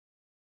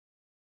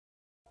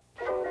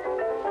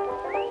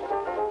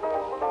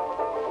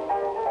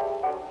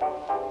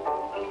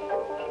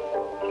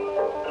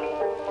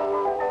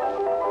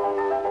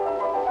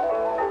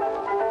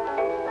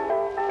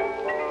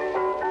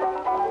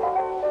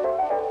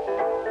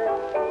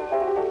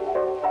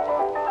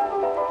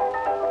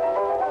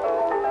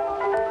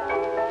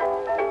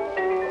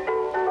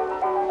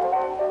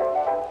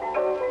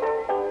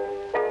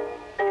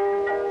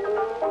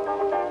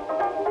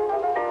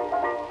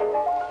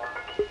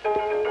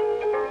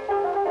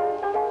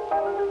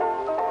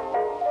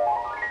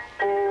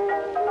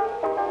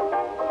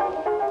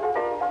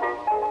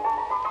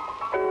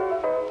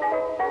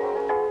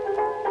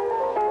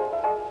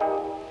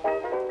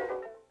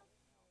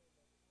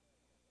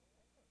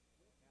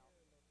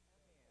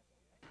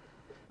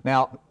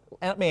Now,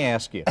 let me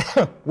ask you,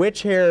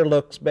 which hair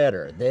looks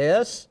better,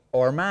 this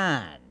or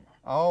mine?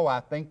 Oh, I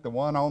think the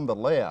one on the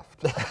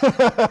left.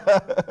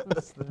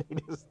 That's the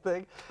neatest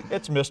thing.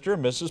 It's Mr.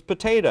 and Mrs.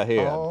 Potato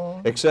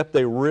Head, except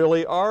they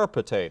really are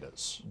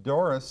potatoes.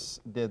 Doris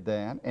did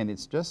that, and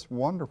it's just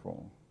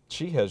wonderful.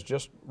 She has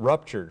just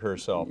ruptured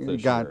herself this year.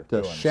 You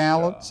got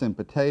shallots and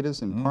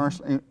potatoes and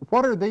parsley.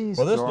 What are these?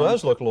 Well, this Doris?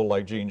 Does look a little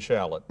like Jean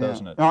Shallot,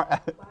 doesn't it?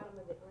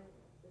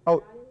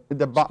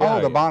 The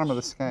bottom of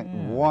the scale.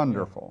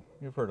 Wonderful.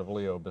 You've heard of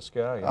Leo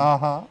Biscay.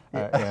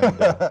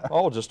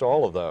 Just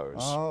all of those.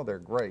 Oh, they're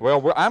great.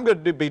 Well, I'm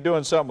going to be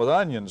doing something with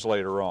onions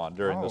later on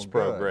during this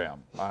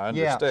program. I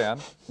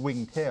understand. Yeah, we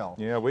can tell.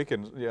 Yeah, we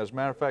can. Yeah, as a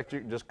matter of fact, you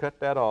can just cut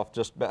that off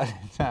just about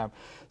any time.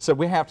 So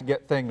we have to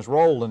get things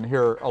rolling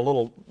here a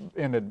little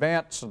in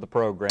advance of the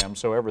program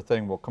so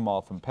everything will come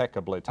off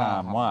impeccably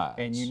time-wise.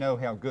 And you know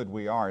how good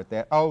we are at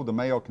that. Oh, the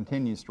mail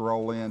continues to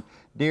roll in.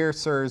 Dear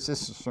sirs,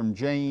 this is from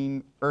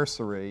Jane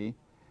Ursery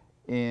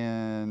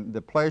in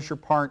the Pleasure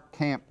Park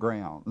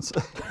Campgrounds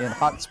in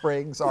Hot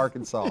Springs,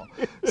 Arkansas.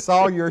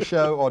 Saw your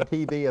show on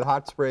TV at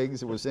Hot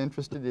Springs and was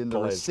interested in the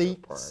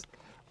receipts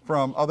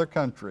from other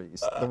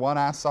countries. The one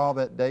I saw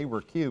that day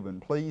were Cuban.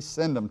 Please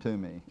send them to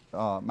me.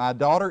 My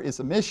daughter is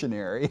a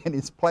missionary and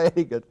is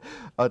planning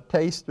a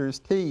taster's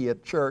tea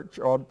at church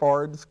on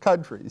foreign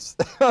countries.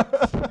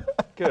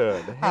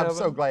 Good. I'm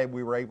so glad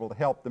we were able to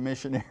help the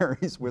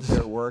missionaries with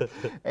their work,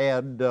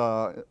 and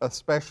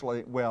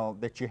especially, well,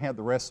 that you have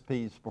the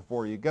recipes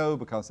before you go,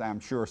 because I'm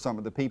sure some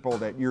of the people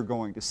that you're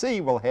going to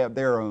see will have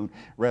their own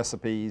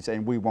recipes,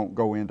 and we won't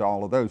go into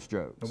all of those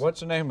jokes. What's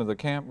the name of the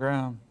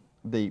campground?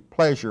 The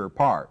Pleasure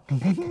Park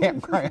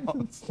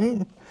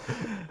Campgrounds.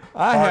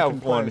 I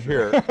have one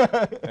here,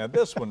 and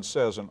this one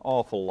says an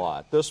awful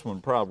lot. This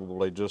one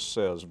probably just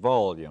says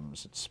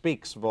volumes. It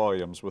speaks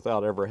volumes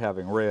without ever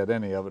having read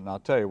any of it, and I'll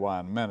tell you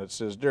why in a minute. It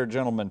says, Dear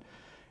gentlemen,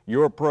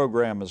 your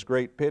program is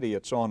great pity.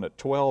 It's on at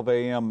 12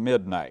 a.m.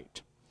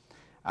 midnight.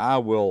 I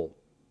will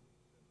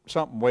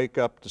wake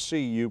up to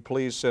see you.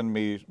 Please send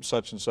me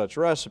such and such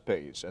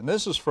recipes. And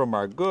this is from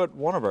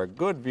one of our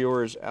good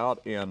viewers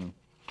out in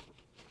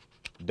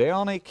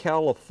Downey,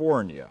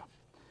 California.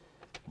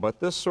 But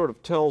this sort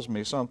of tells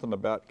me something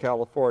about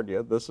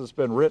California. This has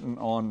been written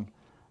on,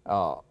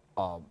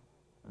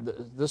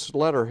 this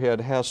letterhead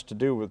has to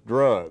do with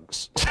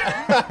drugs.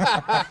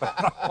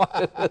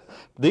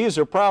 These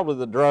are probably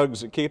the drugs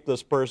that keep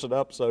this person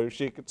up so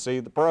she could see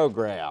the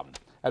program.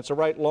 That's a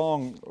right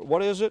long,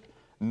 what is it?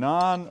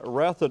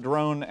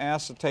 Non-rethadrone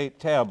acetate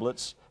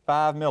tablets,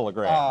 5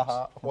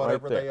 milligrams.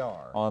 Whatever they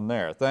are. On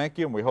there. Thank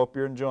you, and we hope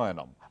you're enjoying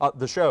them.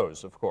 The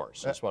shows, of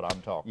course, that's what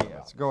I'm talking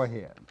about. Yes, go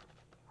ahead.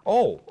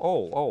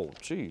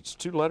 Gee, it's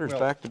 2 letters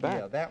back to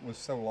back. Yeah, that was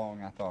so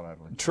long I thought I'd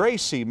leave.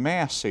 Tracy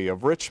Massey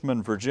of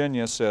Richmond,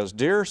 Virginia says,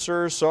 Dear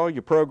sir, saw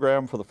your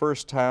program for the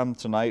first time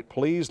tonight.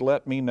 Please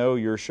let me know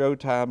your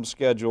showtime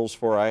schedules,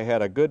 for I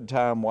had a good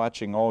time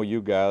watching all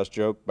you guys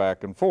joke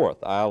back and forth.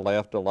 I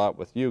laughed a lot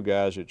with you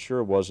guys. It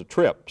sure was a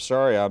trip.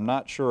 Sorry, I'm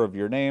not sure of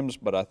your names,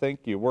 but I think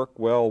you work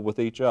well with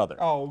each other.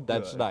 Oh, good.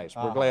 That's nice.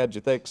 We're glad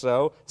you think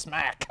so.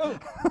 Smack!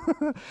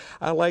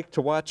 I like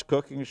to watch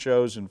cooking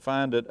shows and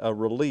find it a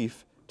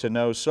relief to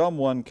know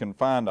someone can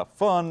find a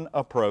fun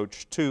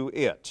approach to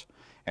it.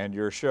 And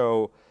your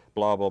show,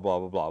 blah, blah, blah,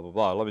 blah, blah, blah,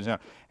 blah. Let me know.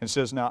 And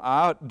says, now,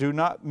 I do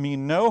not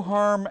mean no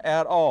harm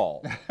at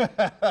all.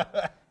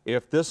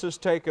 If this is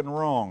taken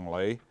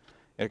wrongly,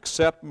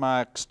 accept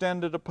my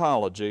extended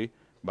apology,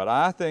 but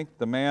I think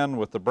the man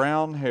with the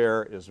brown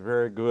hair is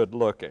very good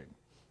looking,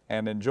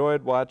 and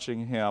enjoyed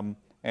watching him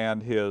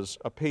and his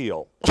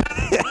appeal.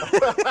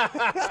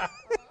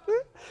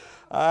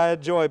 I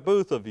enjoy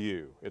both of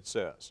you, it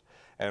says.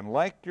 And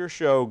like your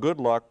show, good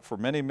luck for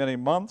many, many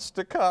months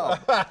to come.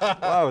 Well,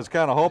 I was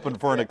kind of hoping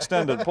for an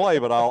extended play,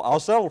 but I'll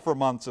settle for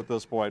months at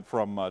this point.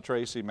 From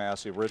Tracy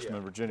Massey of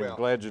Richmond, Virginia. Well,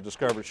 glad you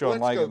discovered the show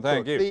and like it.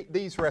 Thank you.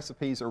 These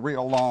recipes are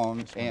real long.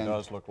 This one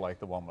does look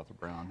like the one with the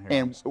brown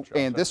hair.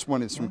 And this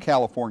one is from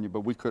California,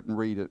 but we couldn't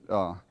read it.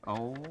 I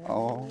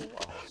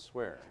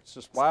swear. It's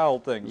just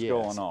wild things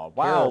going on.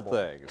 Wild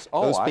things.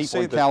 Oh, those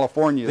people in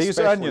California, these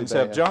onions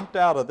have jumped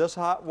out of this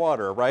hot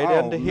water right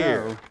into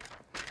here.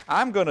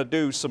 I'm going to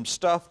do some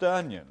stuffed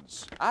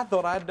onions. I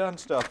thought I'd done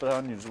stuffed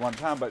onions one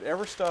time, but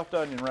every stuffed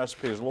onion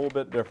recipe is a little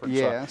bit different.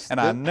 Yes. So, and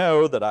I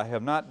know that I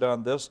have not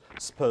done this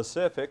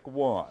specific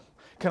one.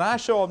 Can I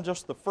show them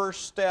just the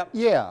first step?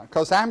 Yeah,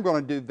 because I'm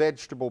going to do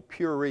vegetable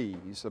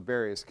purees of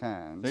various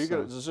kinds.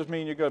 Does this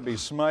mean you're going to be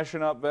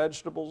smushing up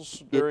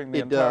vegetables during the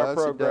entire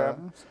program?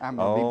 It does. I'm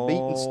going to be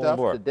beating stuff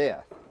to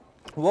death.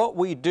 What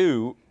we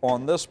do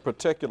on this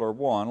particular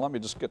one, let me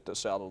just get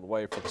this out of the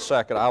way for a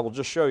second. I will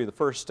just show you the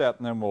first step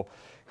and then we'll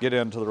get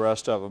into the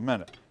rest of it in a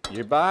minute.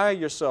 You buy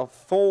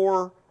yourself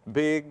 4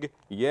 big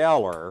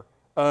yaller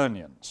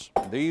onions.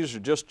 These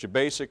are just your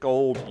basic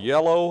old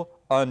yellow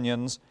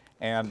onions,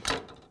 and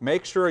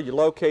make sure you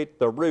locate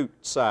the root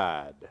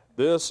side.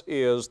 This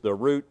is the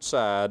root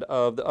side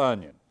of the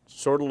onion.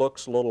 Sort of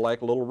looks a little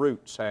like little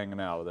roots hanging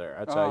out of there.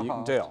 That's how you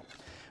can tell.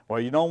 Well,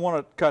 you don't want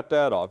to cut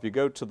that off. You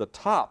go to the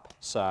top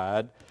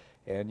side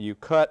and you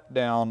cut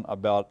down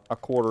about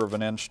 1/4 of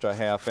an inch to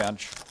 1/2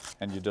 inch,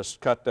 and you just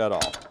cut that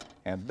off.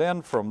 And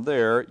then from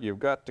there, you've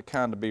got to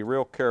kind of be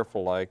real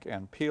careful like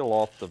and peel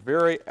off the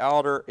very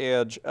outer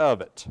edge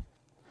of it.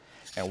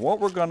 And what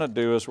we're going to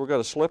do is we're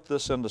going to slip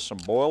this into some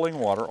boiling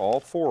water, all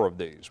 4 of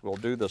these. We'll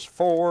do this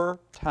 4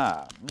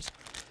 times.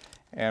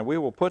 And we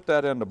will put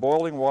that into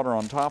boiling water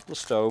on top of the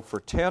stove for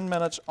 10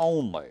 minutes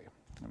only.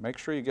 And make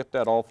sure you get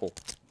that awful,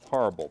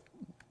 horrible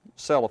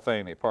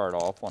cellophane part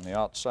off on the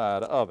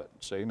outside of it.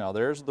 See, now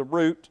there's the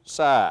root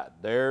side.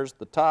 There's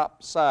the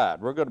top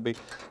side. We're going to be,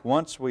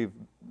 once we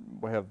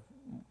have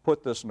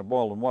put this in the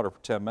boiling water for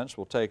 10 minutes,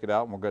 we'll take it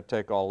out and we're going to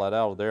take all that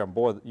out of there. And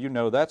boy, you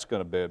know that's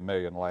going to be a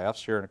million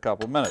laughs here in a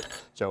couple of minutes.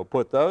 So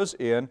put those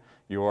in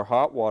your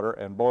hot water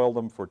and boil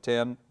them for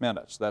 10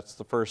 minutes. That's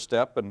the first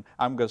step, and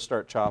I'm going to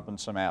start chopping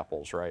some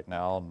apples right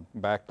now, and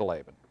back to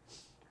Laban.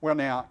 Well,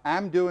 now,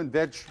 I'm doing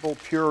vegetable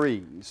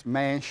purees,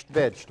 mashed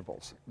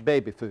vegetables,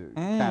 baby food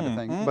kind of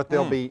thing, but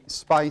they'll be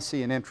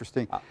spicy and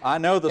interesting. I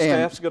know the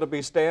staff's going to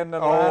be standing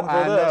in line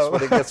for this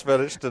when it gets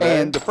finished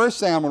today. And the first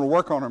thing I'm going to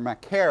work on are my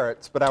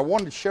carrots, but I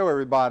wanted to show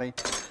everybody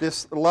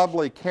this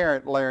lovely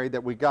carrot, Larry,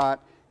 that we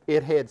got.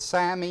 It had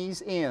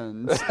Siamese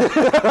ends.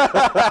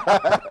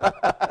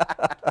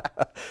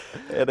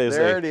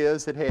 There it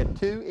is. It had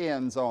 2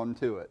 ends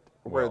onto it.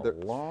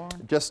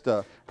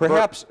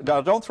 Perhaps, now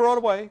don't throw it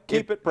away.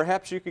 Keep it.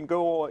 Perhaps you can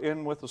go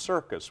in with the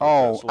circus.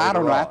 Oh, I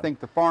don't know. I think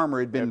the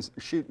farmer had been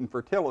shooting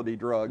fertility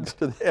drugs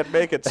to and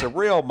make it some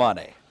real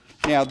money.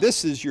 Now,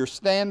 this is your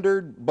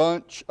standard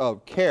bunch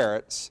of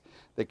carrots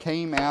that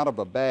came out of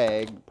a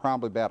bag,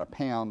 probably about 1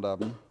 pound of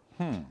them.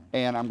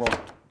 And I'm going to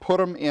put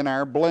them in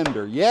our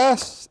blender.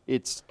 Yes,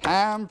 it's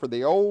time for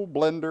the old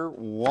blender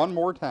one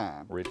more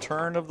time.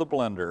 Return of the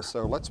blender.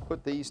 So let's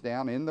put these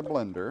down in the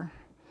blender.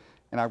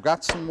 And I've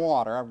got some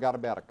water. I've got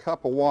about 1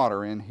 cup of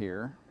water in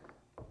here.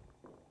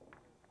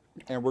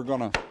 And we're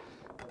going to,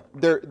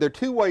 there are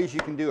 2 ways you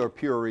can do a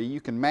puree.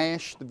 You can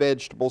mash the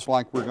vegetables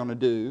like we're going to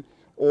do,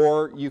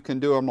 or you can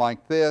do them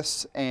like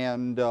this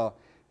and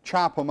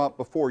chop them up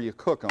before you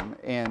cook them.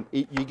 And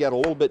you get a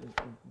little bit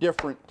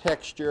different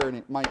texture, and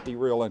it might be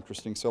real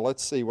interesting. So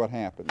let's see what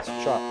happens.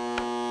 Chop.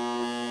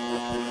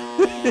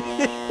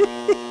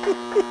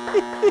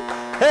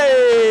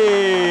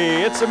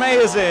 Hey, it's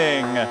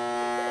amazing.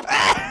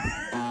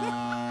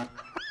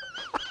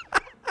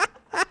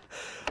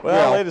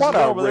 Well, ladies and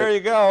gentlemen, there you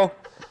go.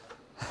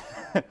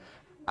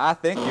 I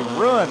think you've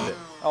ruined it.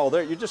 Oh,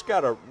 there, you just got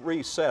to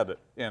reset it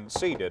and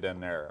seat it in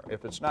there.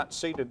 If it's not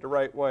seated the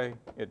right way,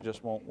 it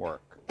just won't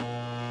work.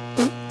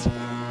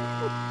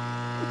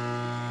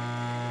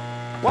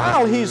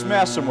 While he's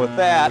messing with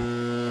that,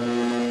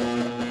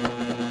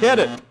 hit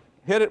it.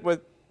 Hit it with,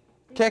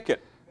 kick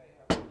it.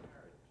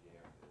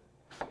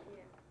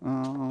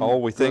 Oh,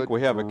 we think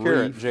we have a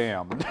carrot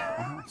jammed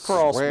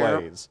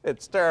crossways.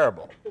 It's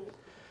terrible.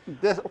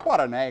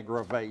 What an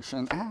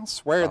aggravation. I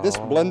swear this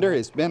blender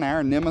has been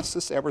our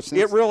nemesis ever since.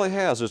 It really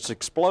has. It's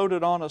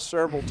exploded on us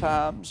several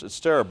times. It's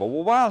terrible.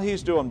 Well, while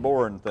he's doing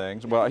boring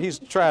things, well, he's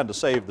trying to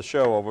save the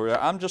show over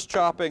there. I'm just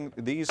chopping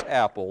these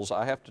apples.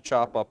 I have to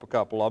chop up a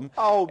couple of them.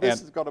 Oh,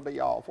 this is going to be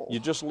awful. You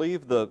just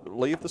leave the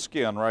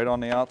skin right on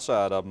the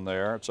outside of them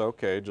there. It's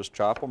okay. Just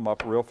chop them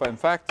up real fast. In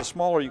fact, the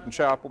smaller you can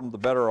chop them, the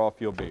better off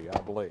you'll be, I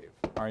believe.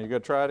 Are you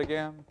going to try it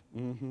again?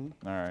 Mm-hmm.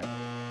 All right.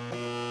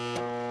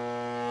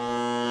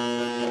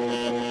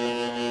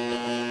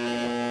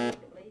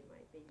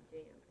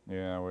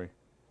 Yeah,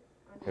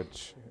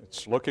 it's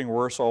looking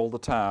worse all the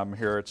time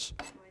here. It's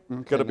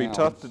going to be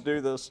tough to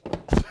do this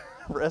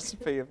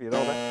recipe if you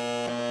don't.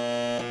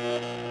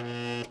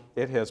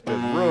 It has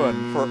been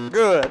ruined for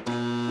good.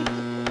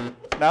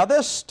 Now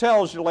this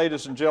tells you,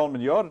 ladies and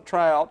gentlemen, you ought to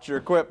try out your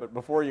equipment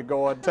before you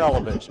go on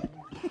television.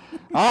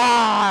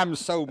 I'm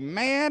so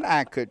mad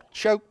I could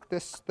choke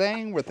this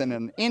thing within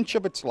 1 inch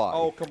of its life.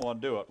 Oh, come on,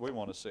 do it. We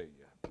want to see you.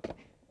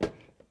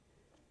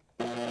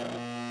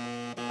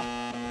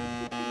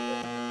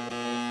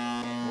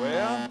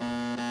 Well,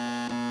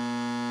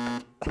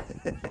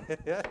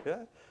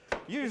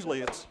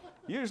 usually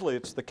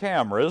it's the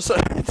cameras.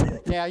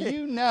 Now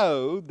you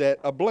know that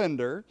a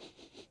blender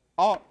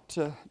ought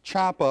to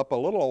chop up a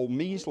little old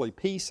measly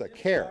piece of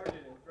carrot.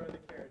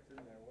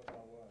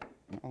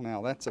 Well,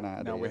 now that's an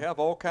idea. Now we have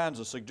all kinds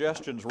of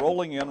suggestions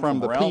rolling in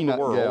from around the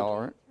world.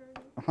 Gallery.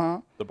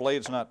 The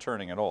blade's not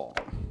turning at all.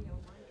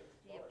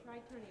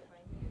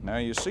 Now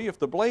you see, if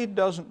the blade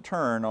doesn't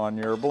turn on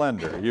your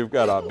blender, you've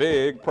got a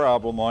big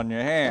problem on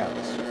your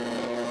hands.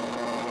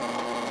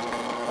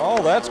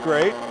 Oh, that's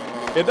great.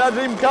 It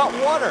doesn't even cut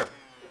water.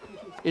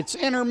 It's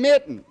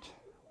intermittent.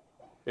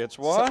 It's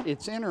what?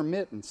 It's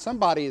intermittent.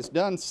 Somebody has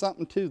done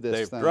something to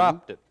this thing. They've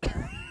dropped it.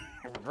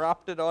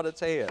 Dropped it on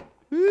its head.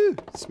 Whew,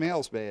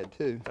 smells bad,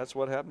 too. That's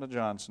what happened to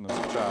Johnson as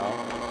a child.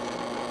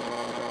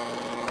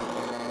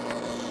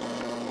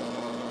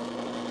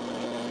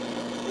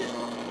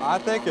 I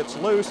think it's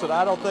loose, and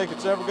I don't think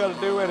it's ever going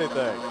to do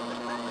anything.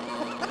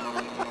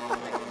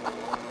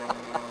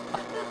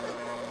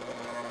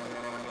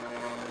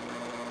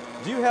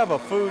 Do we have a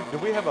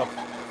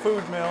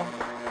food mill?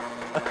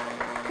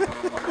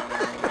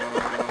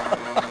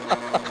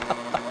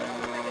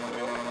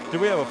 Do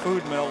we have a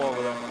food mill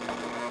over there?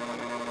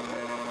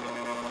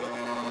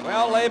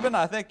 Well, Laban,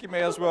 I think you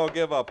may as well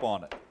give up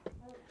on it.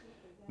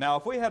 Now,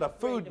 if we had a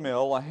food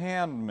mill, a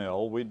hand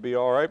mill, we'd be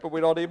all right, but we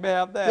don't even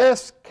have that.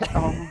 This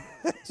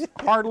it's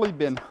hardly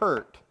been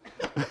hurt.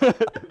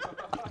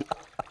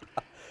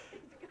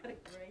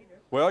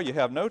 Well, you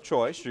have no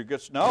choice. You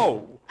just,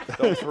 no,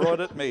 don't throw it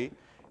at me.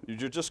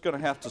 You're just going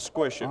to have to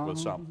squish it with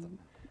something.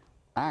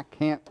 I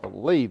can't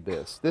believe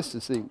this. This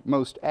is the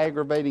most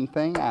aggravating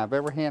thing I've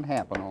ever had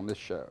happen on this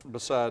show.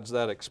 Besides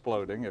that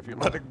exploding, if you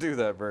let it do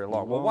that very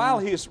long. Well, while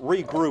he's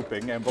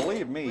regrouping, and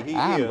believe me, he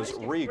is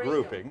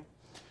regrouping,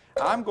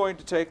 I'm going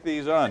to take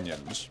these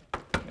onions,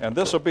 and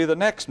this will be the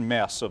next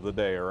mess of the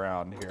day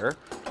around here.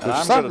 And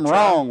There's something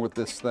wrong with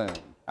this thing.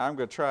 I'm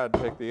going to try to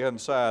take the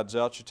insides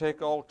out. You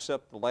take all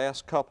except the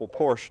last couple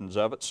portions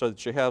of it so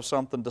that you have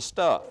something to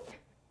stuff.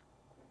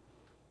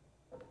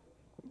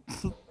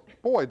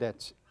 Boy,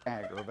 that's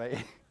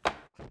aggravating.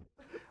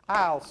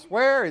 I'll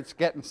swear it's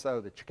getting so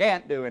that you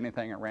can't do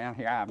anything around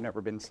here. I've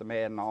never been so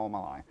mad in all my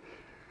life.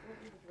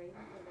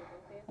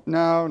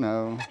 No,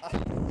 no.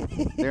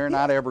 They're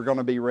not ever going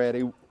to be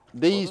ready.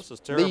 These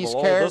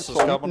carrots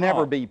will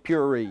never be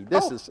pureed.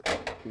 This is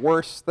the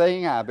worst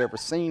thing I've ever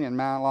seen in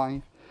my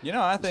life. You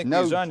know, I think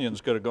these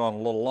onions could have gone a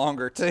little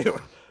longer,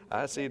 too.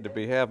 I seem to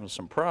be having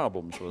some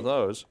problems with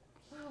those.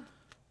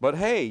 But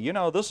hey, you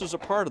know, this is a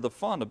part of the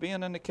fun of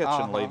being in the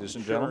kitchen, ladies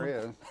and gentlemen. Sure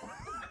is.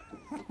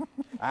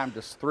 I'm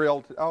just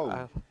thrilled.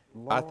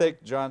 I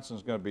think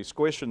Johnson's going to be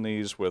squishing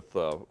these with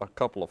a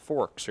couple of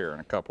forks here in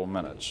a couple of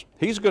minutes.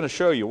 He's going to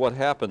show you what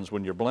happens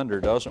when your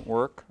blender doesn't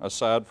work,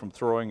 aside from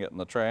throwing it in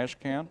the trash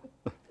can.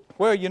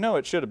 Well, you know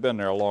it should have been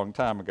there a long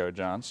time ago,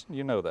 Johnson.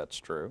 You know that's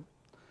true.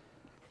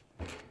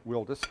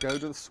 We'll just go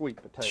to the sweet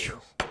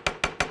potatoes.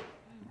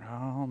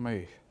 Oh,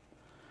 me.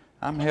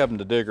 I'm having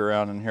to dig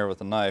around in here with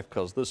a knife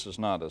because this is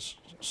not as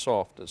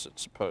soft as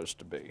it's supposed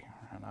to be.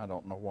 And I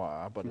don't know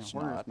why, but it's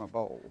not. Where's my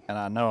bowl? And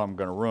I know I'm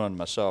going to ruin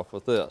myself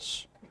with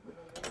this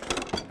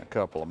in a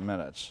couple of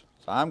minutes.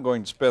 So I'm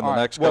going to spend the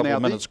next couple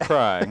of minutes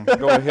crying.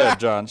 Go ahead,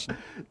 Johnson.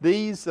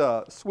 These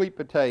sweet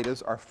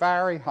potatoes are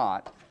fiery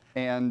hot,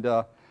 and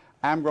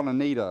I'm going to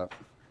need a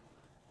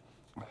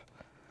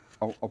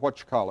what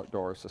you call it,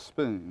 Doris, a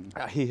spoon.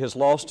 He has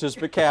lost his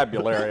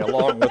vocabulary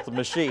along with the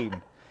machine.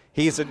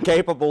 He's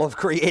incapable of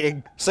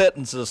creating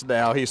sentences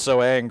now. He's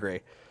so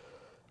angry.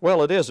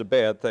 Well, it is a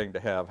bad thing to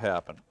have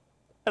happen.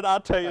 And I'll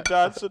tell you,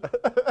 Johnson,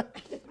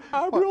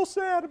 I'm real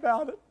sad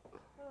about it.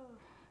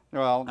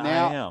 Well,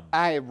 now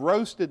I have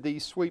roasted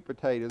these sweet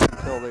potatoes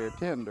until they're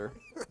tender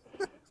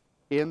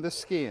in the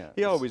skin.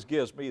 He always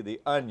gives me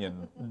the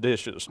onion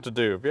dishes to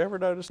do. Have you ever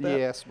noticed that?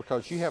 Yes,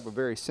 because you have a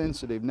very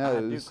sensitive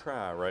nose. I do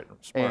cry right in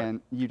the spot.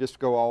 And you just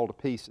go all to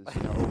pieces,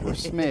 you know, over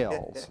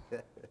smells.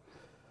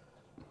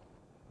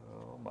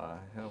 Oh, my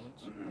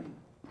heavens.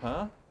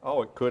 Huh?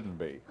 Oh, it couldn't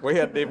be. We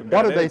hadn't even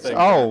got anything.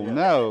 Oh,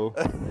 no.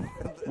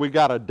 We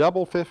got a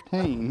double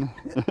 15.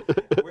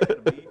 We're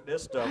going to be eating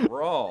this stuff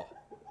raw.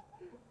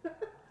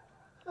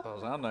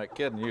 Because I'm not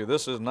kidding you.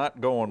 This is not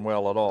going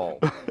well at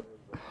all.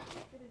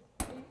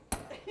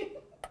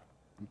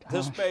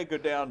 This may go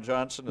down,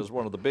 Johnson, as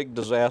one of the big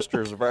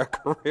disasters of our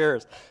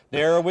careers.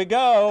 There we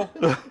go.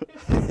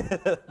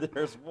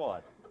 There's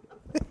one.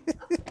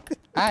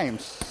 I am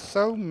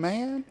so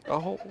mad.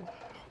 Oh,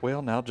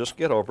 well, now just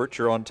get over it.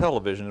 You're on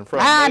television in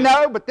front of me.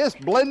 I know, but this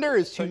blender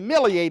has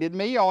humiliated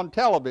me on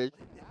television.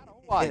 I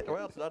don't like it.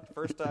 Well, it's not the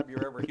first time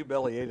you're ever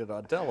humiliated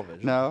on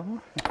television.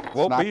 No.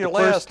 Won't be your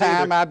last last first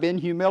time either. I've been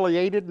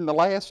humiliated in the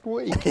last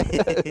week.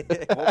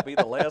 It won't be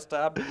the last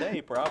time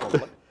today,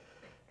 probably.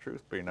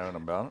 Truth be known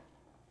about it.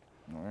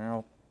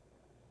 Well,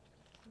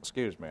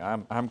 excuse me.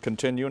 I'm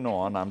continuing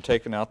on. I'm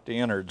taking out the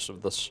innards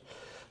of this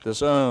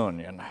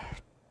onion.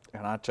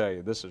 And I tell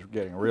you, this is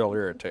getting real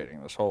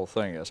irritating, this whole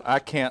thing is. I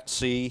can't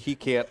see, he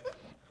can't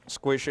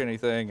squish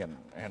anything, and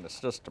it's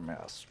just a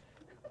mess.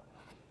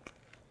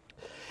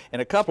 In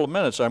a couple of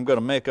minutes, I'm going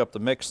to make up the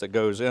mix that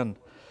goes in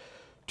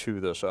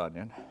to this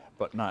onion,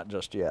 but not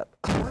just yet.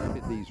 Where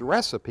did these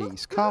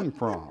recipes come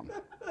from?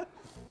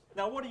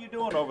 Now, what are you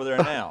doing over there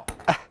now?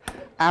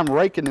 I'm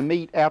raking the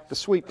meat out the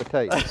sweet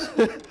potatoes.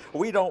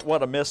 We don't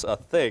want to miss a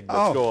thing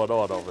that's going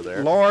on over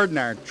there. Lord, and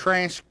our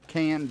trash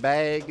can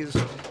bag is...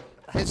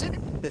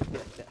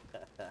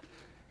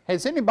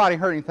 Has anybody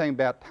heard anything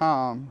about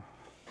Tom?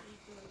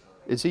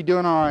 Is he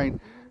doing all right?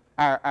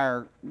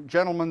 Our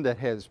gentleman that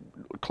has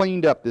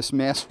cleaned up this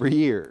mess for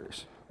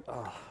years.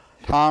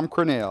 Tom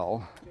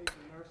Cornell.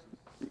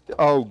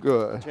 Oh,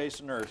 good.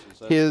 Chasing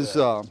nurses.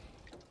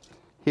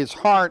 His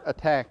heart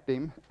attacked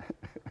him.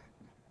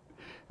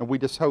 And we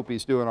just hope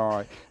he's doing all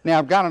right. Now,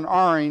 I've got an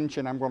orange,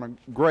 and I'm going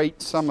to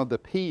grate some of the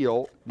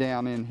peel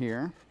down in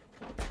here.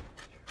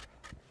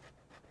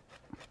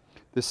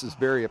 This is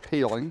very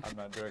appealing.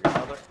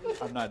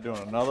 I'm not doing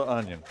another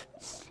onion.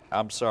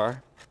 I'm sorry.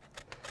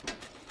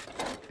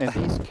 And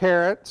these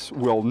carrots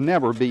will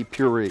never be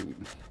pureed.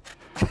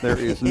 There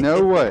is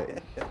no way.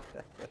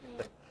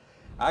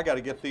 I got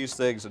to get these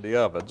things in the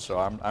oven, so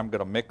I'm going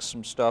to mix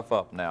some stuff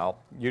up now.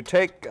 You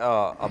take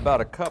about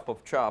a cup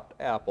of chopped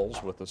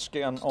apples with the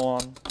skin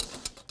on,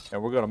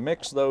 and we're going to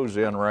mix those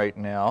in right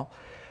now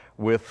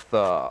with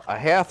a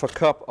half a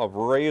cup of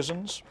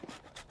raisins.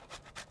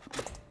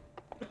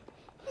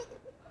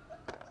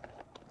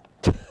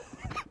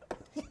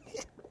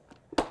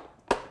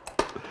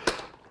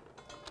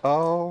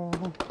 Oh.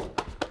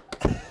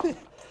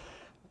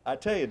 I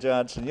tell you,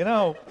 Johnson, you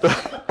know,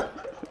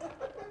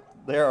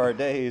 there are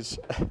days.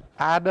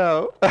 I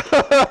know.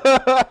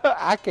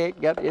 I can't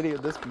get any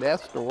of this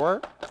mess to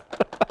work.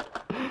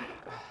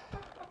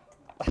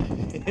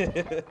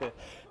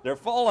 They're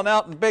falling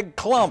out in big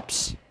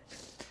clumps.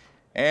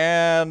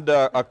 And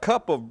a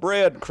cup of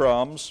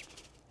breadcrumbs.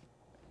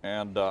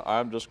 And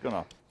I'm just going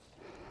to,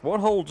 what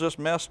holds this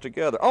mess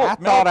together? Oh, I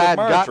thought I'd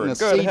margarine. gotten a Good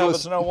seedless.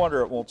 heavens, no wonder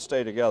it won't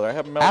stay together. I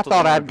haven't melted I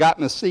thought the I'd margarine.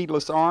 gotten a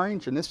seedless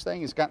orange, and this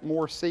thing has got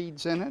more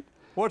seeds in it.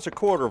 What's a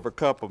quarter of a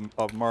cup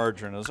of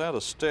margarine? Is that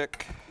a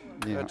stick?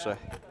 Yeah. That's a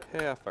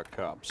half a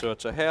cup. So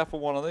it's a half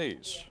of one of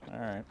these. All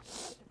right.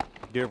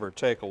 Give or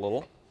take a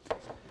little.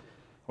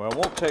 Well, it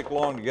won't take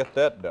long to get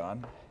that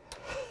done.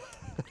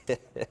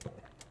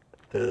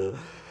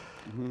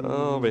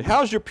 Oh, but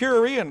how's your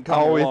pureeing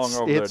coming along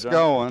over there, it's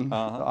John? going.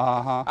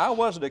 I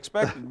wasn't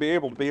expecting to be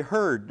able to be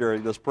heard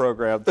during this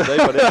program today,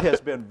 but it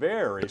has been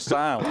very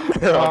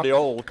silent on the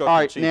old Cookin All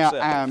right, Cheap now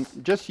set. I'm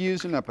just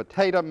using a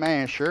potato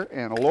masher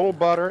and a little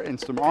butter and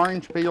some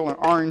orange peel and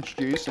orange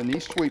juice in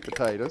these sweet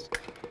potatoes.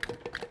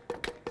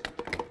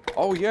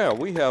 Oh yeah,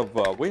 we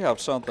have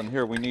something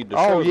here we need to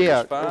show. Oh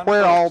yeah, these fine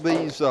where folks all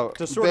these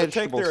to sort of take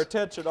vegetables, their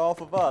attention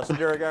off of us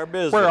during our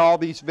business. where all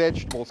these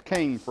vegetables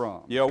came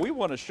from. Yeah, we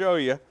want to show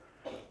you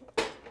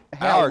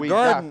How our we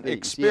garden got these,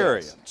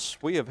 experience. yes.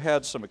 We have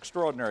had some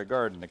extraordinary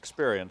garden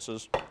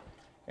experiences,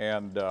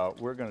 and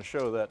we're going to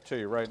show that to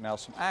you right now.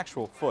 Some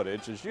actual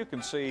footage. As you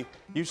can see,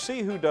 you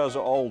see who does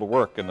all the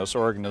work in this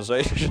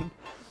organization.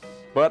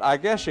 But I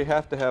guess you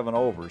have to have an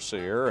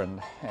overseer,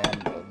 and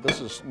this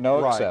is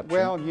no exception.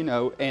 Well, you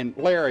know, and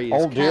Larry is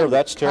Oh, dear,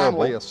 that's terrible.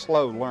 kindly a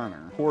slow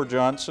learner. Poor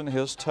Johnson,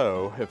 his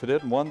toe. If it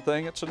isn't one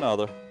thing, it's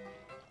another.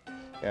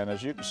 And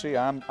as you can see,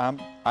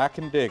 I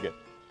can dig it,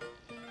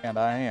 and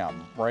I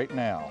am right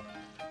now.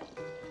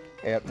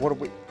 And what are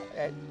we?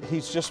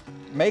 He's just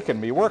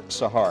making me work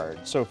so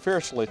hard, so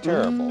fiercely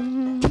terrible.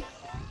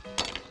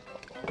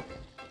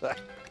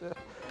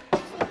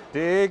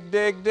 Dig,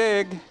 dig,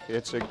 dig.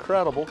 It's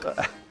incredible.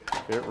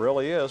 It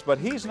really is, but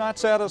he's not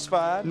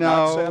satisfied. No,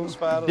 not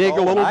satisfied dig at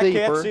all. a little I deeper.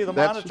 can't see the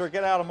monitor.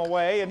 Get out of my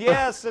way. And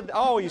yes, and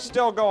oh, he's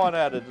still going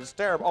at it. It's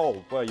terrible.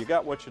 Oh, well, you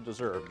got what you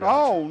deserve, Johnson.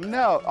 Oh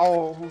no!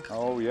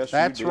 Oh, yes,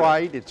 that's you did.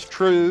 right. It's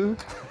true.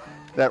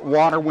 That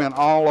water went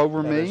all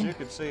over And me. as you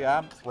can see,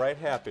 I'm right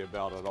happy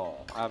about it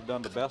all. I've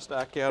done the best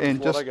I can And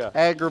with what I just got.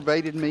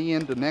 aggravated me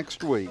into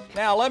next week.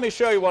 Now, let me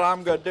show you what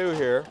I'm going to do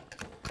here.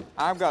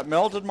 I've got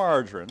melted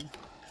margarine.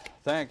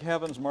 Thank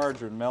heavens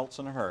margarine melts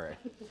in a hurry.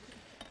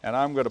 And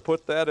I'm going to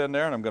put that in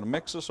there, and I'm going to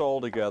mix this all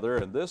together,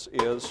 and this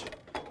is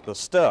the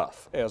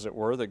stuff, as it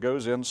were, that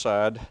goes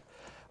inside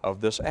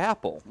of this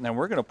apple. Now,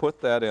 we're going to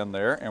put that in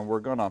there, and we're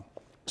going to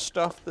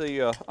stuff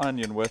the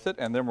onion with it,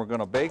 and then we're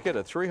going to bake it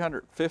at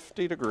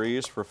 350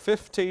 degrees for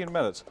 15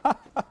 minutes.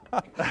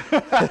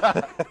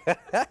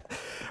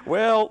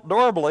 Well,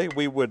 normally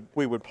we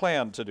would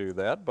plan to do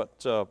that,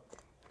 but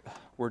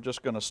we're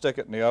just going to stick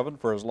it in the oven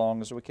for as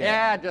long as we can.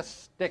 Yeah,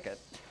 just stick it.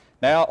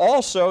 Now,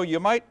 also, you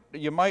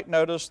might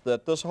notice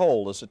that this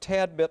hole is a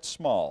tad bit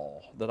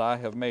small that I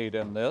have made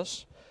in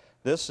this.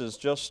 This is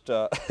just,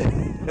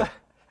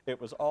 it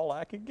was all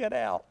I could get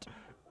out.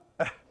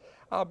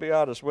 I'll be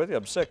honest with you,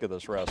 I'm sick of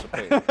this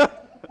recipe.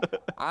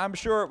 I'm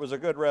sure it was a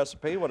good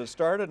recipe when it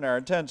started and our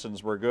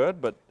intentions were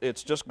good, but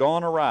it's just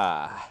gone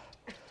awry.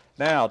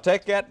 Now,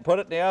 take that and put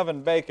it in the oven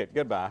and bake it.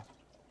 Goodbye.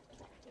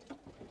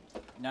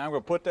 Now I'm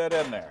going to put that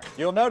in there.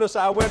 You'll notice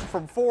I went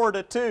from 4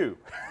 to 2.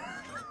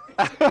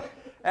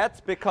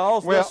 That's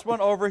because this one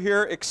over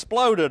here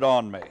exploded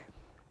on me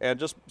and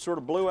just sort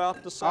of blew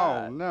out the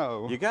side. Oh,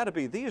 no. You got to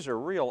be, these are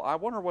real. I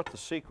wonder what the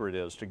secret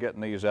is to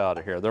getting these out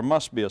of here. There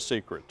must be a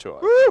secret to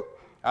it. Woo!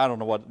 I don't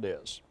know what it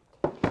is.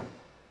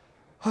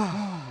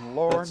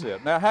 Lord. That's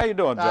it. Now, how you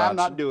doing, Johnson? I'm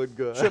not doing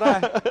good.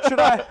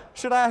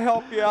 Should I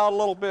help you out a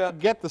little bit?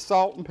 Get the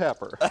salt and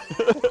pepper.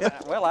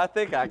 Well, I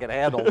think I can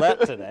handle that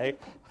today.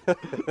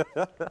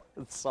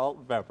 Salt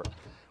and pepper.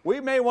 We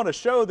may want to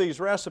show these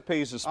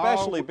recipes,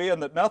 especially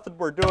being that nothing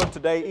we're doing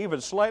today even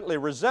slightly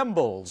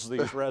resembles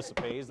these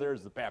recipes.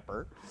 There's the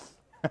pepper.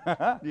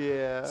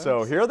 Yeah.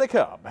 So here they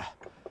come.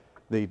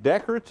 The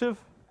decorative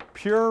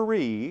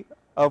puree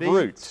of Beets,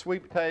 roots.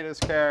 sweet potatoes,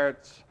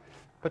 carrots,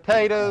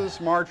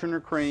 potatoes, margarine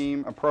or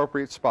cream,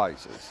 appropriate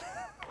spices.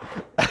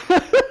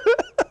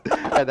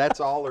 And that's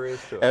all there is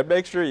to it. And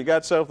make sure you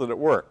got something that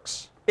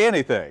works.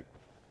 Anything.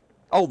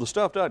 Oh, the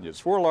stuffed onions.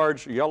 4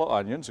 large yellow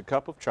onions, a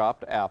cup of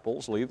chopped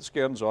apples. Leave the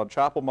skins on.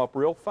 Chop them up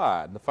real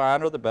fine. The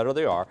finer, the better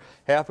they are.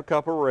 Half a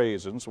cup of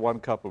raisins, 1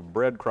 cup of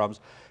breadcrumbs,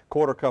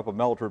 1/4 cup of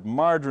melted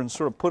margarine.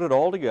 Sort of put it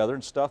all together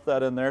and stuff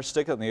that in there.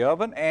 Stick it in the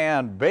oven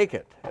and bake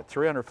it at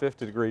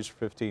 350 degrees for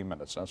 15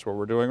 minutes. That's what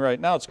we're doing right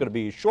now. It's going to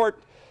be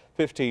short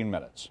 15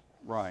 minutes.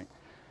 Right.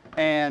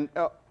 And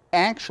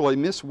actually,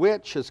 Miss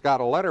Witch has got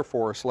a letter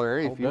for us,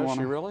 Larry. Oh, if you does want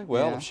she really?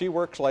 Well, yeah. if she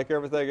works like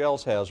everything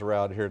else has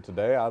around here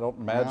today, I don't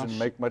imagine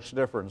make much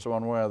difference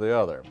one way or the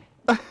other.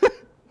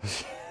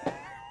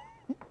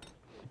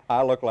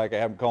 I look like I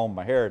haven't combed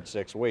my hair in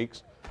 6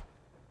 weeks.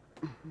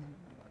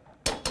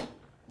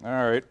 All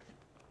right.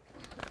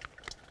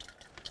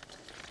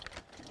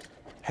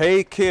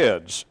 Hey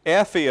kids,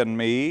 Effie and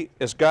me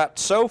has got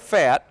so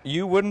fat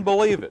you wouldn't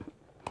believe it.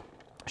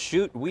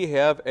 Shoot, we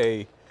have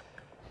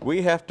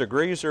to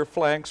grease her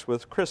flanks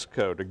with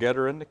Crisco to get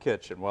her in the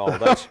kitchen. Well,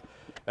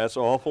 that's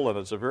awful, and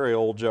it's a very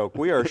old joke.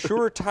 We are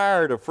sure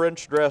tired of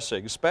French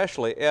dressing,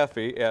 especially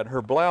Effie, and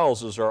her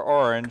blouses are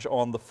orange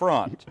on the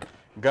front.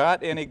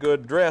 Got any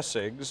good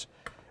dressings?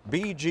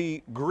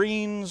 B.G.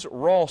 Greens,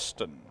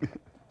 Ralston,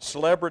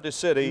 Celebrity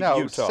City,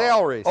 Utah.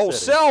 Celery City. Oh,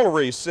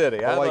 Celery City.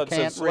 Well, I thought it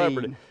said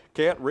Celebrity. Read.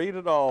 Can't read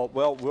it all.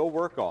 Well, we'll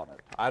work on it.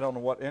 I don't know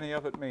what any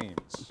of it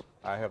means.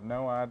 I have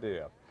no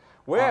idea.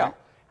 Well, right.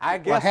 I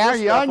guess how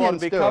this your stuff ought to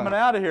onions be doing? coming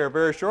out of here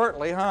very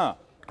shortly, huh?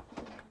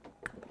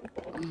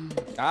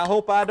 I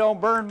hope I don't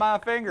burn my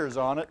fingers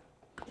on it.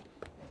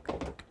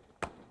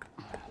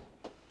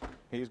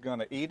 He's going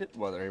to eat it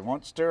whether he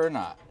wants to or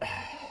not.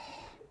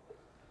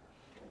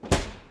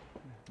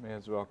 May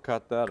as well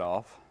cut that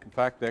off. In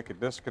fact, they could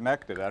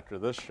disconnect it after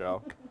this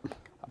show.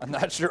 I'm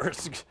not sure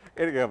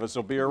any of us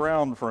will be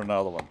around for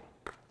another one.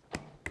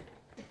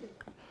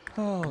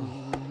 Oh.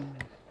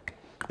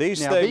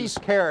 These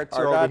carrots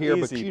are over here,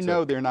 but you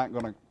know they're not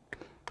going to.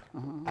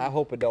 I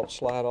hope it don't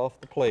slide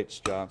off the plates,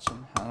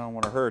 Johnson. I don't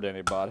want to hurt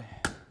anybody.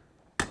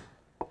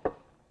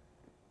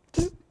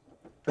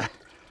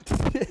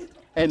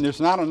 And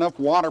there's not enough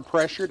water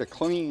pressure to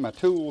clean my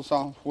tools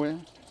off with.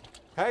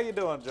 How you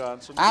doing,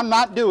 Johnson? I'm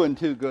not doing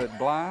too good,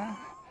 Bly.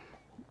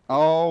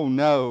 Oh,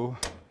 no.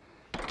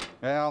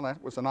 Well,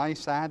 that was a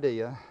nice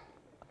idea.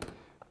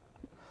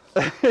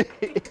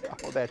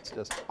 Oh, that's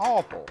just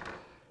awful.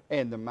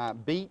 And my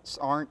beets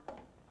aren't.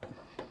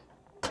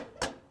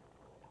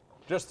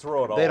 Just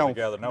throw it all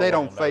together. They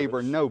don't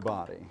favor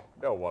nobody.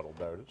 No one will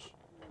notice.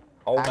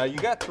 Oh, now you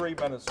got 3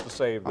 minutes to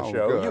save the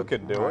show. Good. You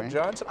can do All it, right.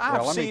 Johnson.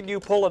 I've Well, seen you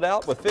pull it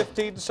out with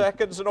 15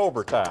 seconds in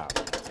overtime.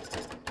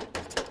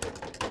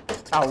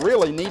 I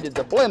really needed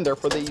the blender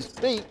for these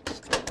beets.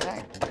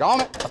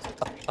 Doggone it.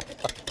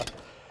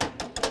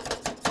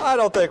 I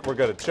don't think we're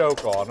going to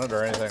choke on it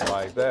or anything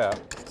like that.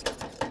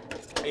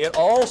 It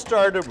all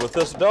started with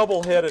this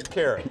double-headed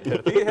carrot.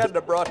 If he hadn't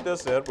have brought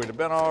this in, we'd have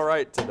been all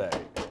right today.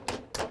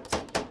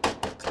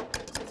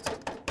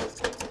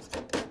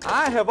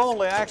 I have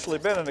only actually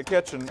been in the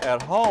kitchen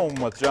at home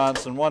with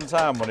Johnson one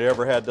time when he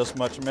ever had this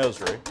much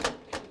misery.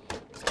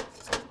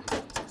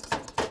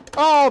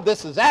 Oh,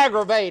 this is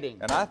aggravating.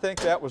 And I think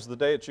that was the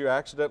day that you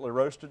accidentally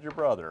roasted your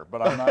brother,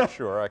 but I'm not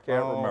sure. I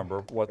can't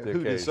remember what the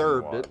occasion was. Who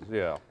deserved it.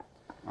 Yeah.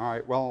 All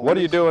right, well. What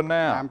are you doing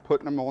now? I'm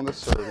putting them on the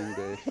serving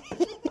dish.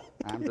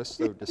 I'm just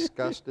so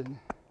disgusted.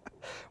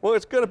 Well,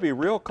 it's going to be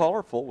real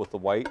colorful with the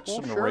whites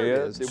and the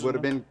reds. It would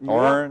have been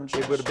orange.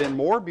 It would have been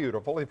more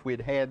beautiful if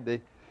we'd had the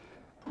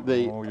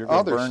oh, you're going to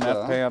other burn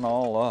stuff. that pan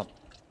all up.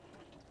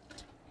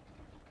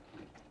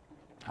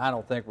 I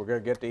don't think we're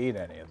going to get to eat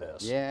any of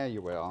this. Yeah,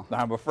 you will.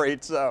 I'm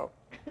afraid so.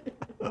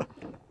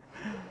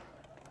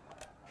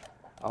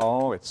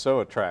 Oh, it's so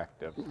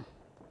attractive.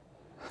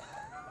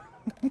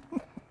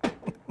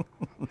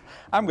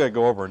 I'm going to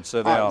go over and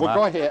sit down. Well,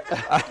 go ahead.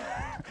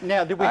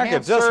 Now, do we I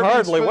have could just serving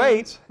hardly spoons?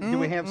 wait. Do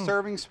we have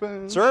serving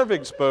spoons?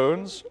 Serving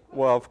spoons?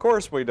 Well, of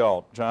course we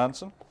don't,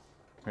 Johnson.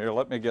 Here,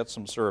 let me get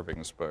some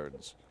serving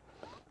spoons.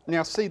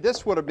 Now, see,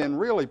 this would have been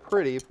really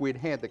pretty if we'd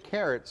had the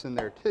carrots in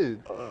there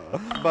too,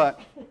 but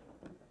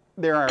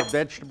there are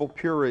vegetable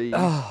purees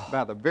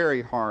by the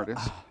very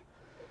hardest.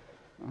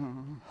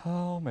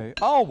 Oh, me.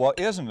 Oh, well,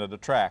 isn't it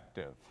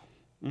attractive?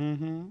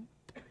 Mm-hmm.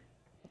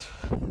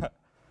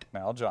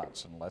 Now,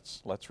 Johnson,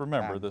 let's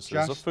remember this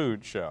is a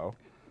food show.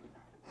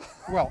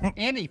 Well,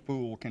 any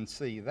fool can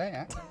see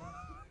that.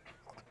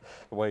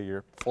 The way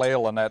you're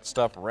flailing that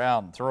stuff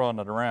around and throwing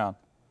it around.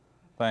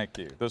 Thank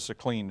you. This is a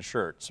clean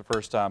shirt. It's the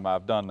first time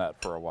I've done that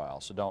for a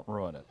while, so don't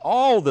ruin it.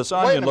 Oh, this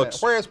onion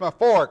looks... Where's my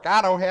fork?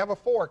 I don't have a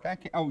fork. I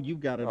can't... Oh,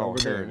 you've got it over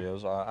there. Here it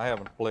is. I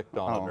haven't flicked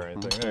on it or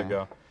anything. Okay. There you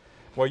go.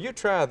 Well, you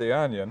try the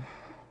onion,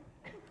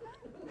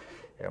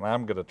 and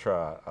I'm going to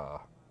try...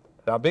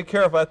 now, be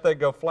careful that thing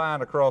go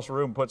flying across the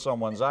room and put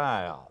someone's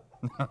eye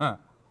out.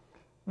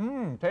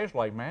 Tastes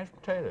like mashed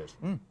potatoes.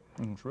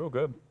 It's real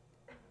good.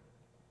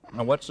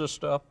 Now, what's this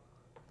stuff?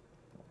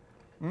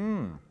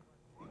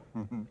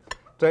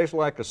 Tastes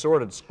like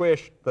assorted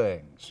squished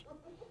things.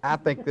 I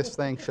think this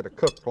thing should have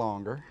cooked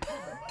longer.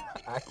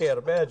 I can't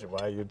imagine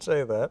why you'd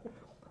say that.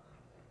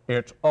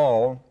 It's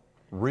all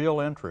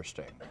real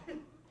interesting.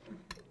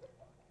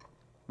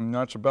 And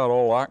that's about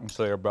all I can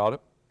say about it.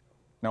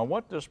 Now,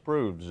 what this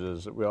proves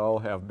is that we all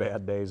have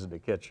bad days in the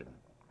kitchen,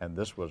 and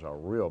this was a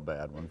real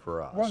bad one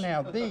for us. Well,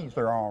 now, these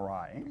are all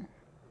right.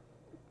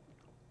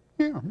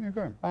 Yeah, you're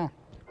good. Bye.